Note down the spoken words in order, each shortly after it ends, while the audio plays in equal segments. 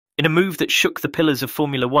In a move that shook the pillars of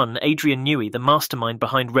Formula One, Adrian Newey, the mastermind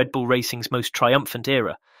behind Red Bull Racing's most triumphant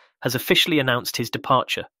era, has officially announced his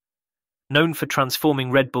departure. Known for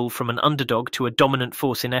transforming Red Bull from an underdog to a dominant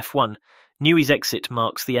force in F1, Newey's exit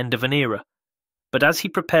marks the end of an era. But as he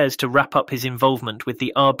prepares to wrap up his involvement with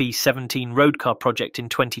the RB17 roadcar project in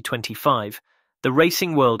 2025, the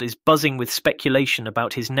racing world is buzzing with speculation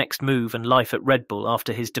about his next move and life at Red Bull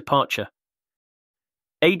after his departure.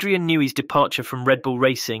 Adrian Newey's departure from Red Bull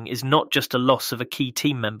Racing is not just a loss of a key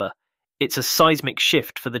team member, it's a seismic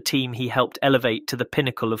shift for the team he helped elevate to the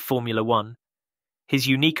pinnacle of Formula One. His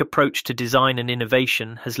unique approach to design and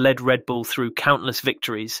innovation has led Red Bull through countless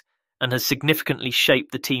victories and has significantly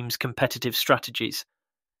shaped the team's competitive strategies.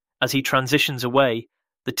 As he transitions away,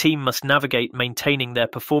 the team must navigate maintaining their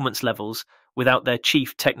performance levels without their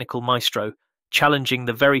chief technical maestro, challenging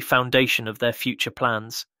the very foundation of their future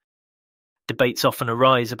plans. Debates often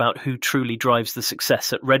arise about who truly drives the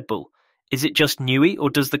success at Red Bull. Is it just Newey, or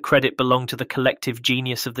does the credit belong to the collective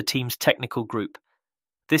genius of the team's technical group?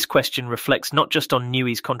 This question reflects not just on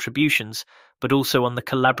Newey's contributions, but also on the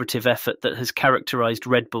collaborative effort that has characterized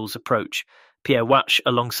Red Bull's approach. Pierre Wache,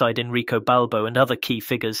 alongside Enrico Balbo and other key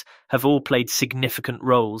figures, have all played significant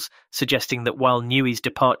roles, suggesting that while Newey's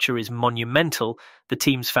departure is monumental, the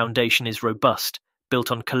team's foundation is robust, built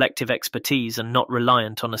on collective expertise and not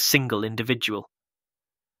reliant on a single individual.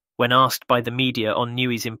 When asked by the media on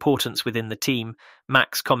Newey's importance within the team,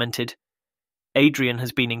 Max commented, "Adrian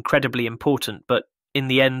has been incredibly important, but in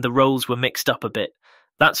the end the roles were mixed up a bit.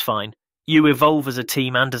 That's fine. You evolve as a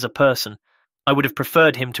team and as a person. I would have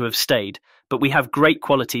preferred him to have stayed, but we have great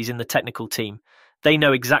qualities in the technical team. They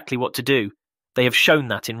know exactly what to do. They have shown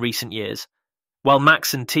that in recent years. While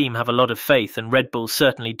Max and team have a lot of faith, and Red Bull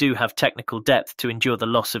certainly do have technical depth to endure the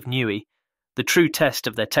loss of Newey, the true test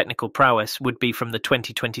of their technical prowess would be from the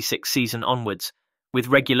 2026 season onwards, with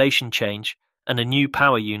regulation change and a new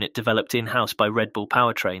power unit developed in-house by Red Bull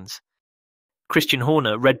Powertrains." Christian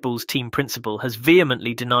Horner, Red Bull's team principal, has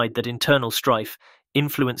vehemently denied that internal strife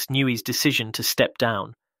influenced Newey's decision to step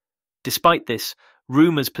down. Despite this,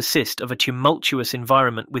 rumours persist of a tumultuous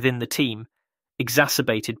environment within the team,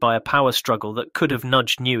 exacerbated by a power struggle that could have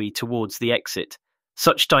nudged Newey towards the exit.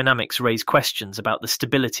 Such dynamics raise questions about the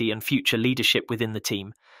stability and future leadership within the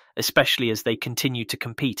team, especially as they continue to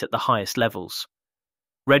compete at the highest levels.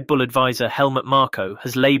 Red Bull advisor Helmut Marko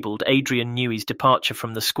has labelled Adrian Newey's departure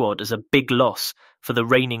from the squad as a big loss for the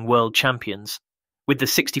reigning world champions. With the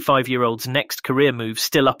 65-year-old's next career move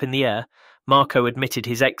still up in the air, Marko admitted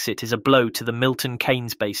his exit is a blow to the Milton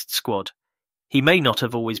Keynes-based squad. He may not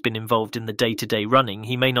have always been involved in the day-to-day running,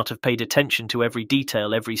 he may not have paid attention to every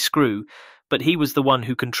detail, every screw, but he was the one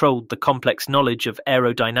who controlled the complex knowledge of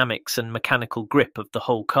aerodynamics and mechanical grip of the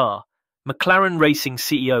whole car. McLaren Racing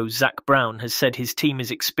CEO Zak Brown has said his team is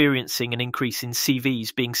experiencing an increase in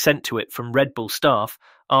CVs being sent to it from Red Bull staff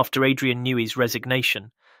after Adrian Newey's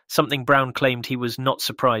resignation, something Brown claimed he was not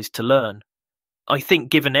surprised to learn. "I think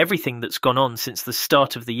given everything that's gone on since the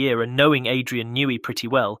start of the year and knowing Adrian Newey pretty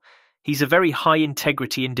well, he's a very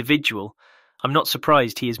high-integrity individual. I'm not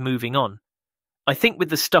surprised he is moving on. I think with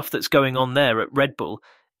the stuff that's going on there at Red Bull,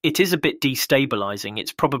 it is a bit destabilising.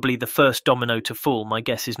 It's probably the first domino to fall, my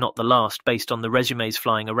guess is not the last, based on the resumes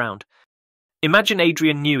flying around. Imagine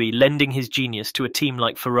Adrian Newey lending his genius to a team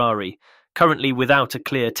like Ferrari, currently without a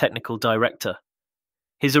clear technical director.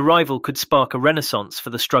 His arrival could spark a renaissance for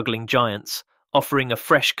the struggling giants, offering a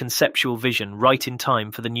fresh conceptual vision right in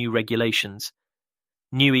time for the new regulations.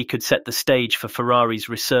 Newey could set the stage for Ferrari's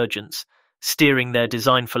resurgence, steering their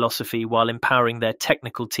design philosophy while empowering their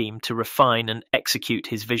technical team to refine and execute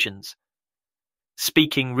his visions.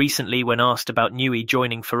 Speaking recently when asked about Newey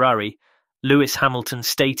joining Ferrari, Lewis Hamilton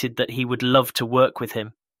stated that he would love to work with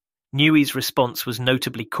him. Newey's response was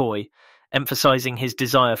notably coy, emphasizing his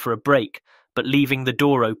desire for a break, but leaving the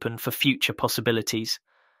door open for future possibilities.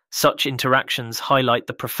 Such interactions highlight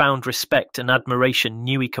the profound respect and admiration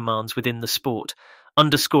Newey commands within the sport,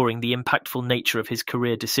 underscoring the impactful nature of his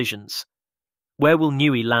career decisions. Where will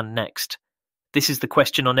Newey land next? This is the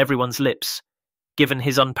question on everyone's lips. Given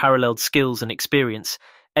his unparalleled skills and experience,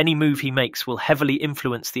 any move he makes will heavily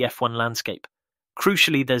influence the F1 landscape.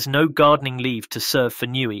 Crucially, there's no gardening leave to serve for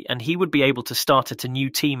Newey, and he would be able to start at a new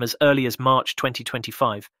team as early as March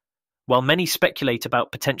 2025. While many speculate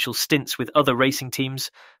about potential stints with other racing teams,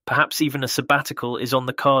 perhaps even a sabbatical is on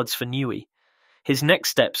the cards for Newey. His next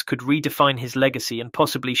steps could redefine his legacy and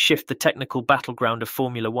possibly shift the technical battleground of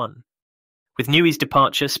Formula One. With Newey's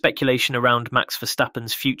departure, speculation around Max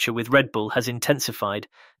Verstappen's future with Red Bull has intensified,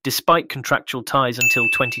 Despite contractual ties until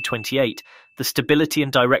 2028, the stability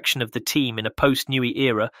and direction of the team in a post-Newey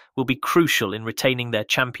era will be crucial in retaining their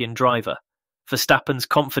champion driver. Verstappen's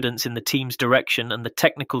confidence in the team's direction and the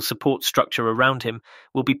technical support structure around him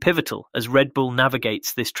will be pivotal as Red Bull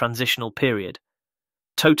navigates this transitional period.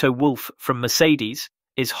 Toto Wolff from Mercedes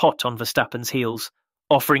is hot on Verstappen's heels,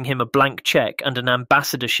 offering him a blank check and an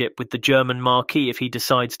ambassadorship with the German marquee if he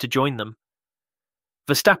decides to join them.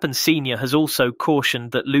 Verstappen Sr. has also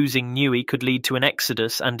cautioned that losing Newey could lead to an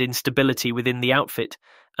exodus and instability within the outfit,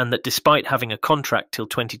 and that despite having a contract till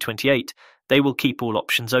 2028, they will keep all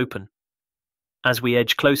options open. As we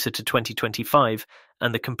edge closer to 2025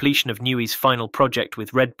 and the completion of Newey's final project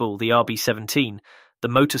with Red Bull, the RB17, the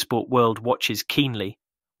motorsport world watches keenly.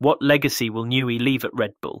 What legacy will Newey leave at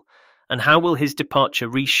Red Bull, and how will his departure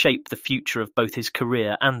reshape the future of both his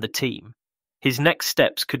career and the team? His next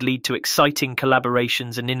steps could lead to exciting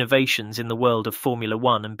collaborations and innovations in the world of Formula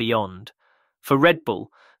One and beyond. For Red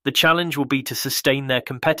Bull, the challenge will be to sustain their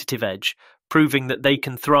competitive edge, proving that they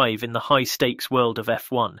can thrive in the high-stakes world of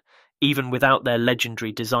F1, even without their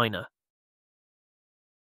legendary designer.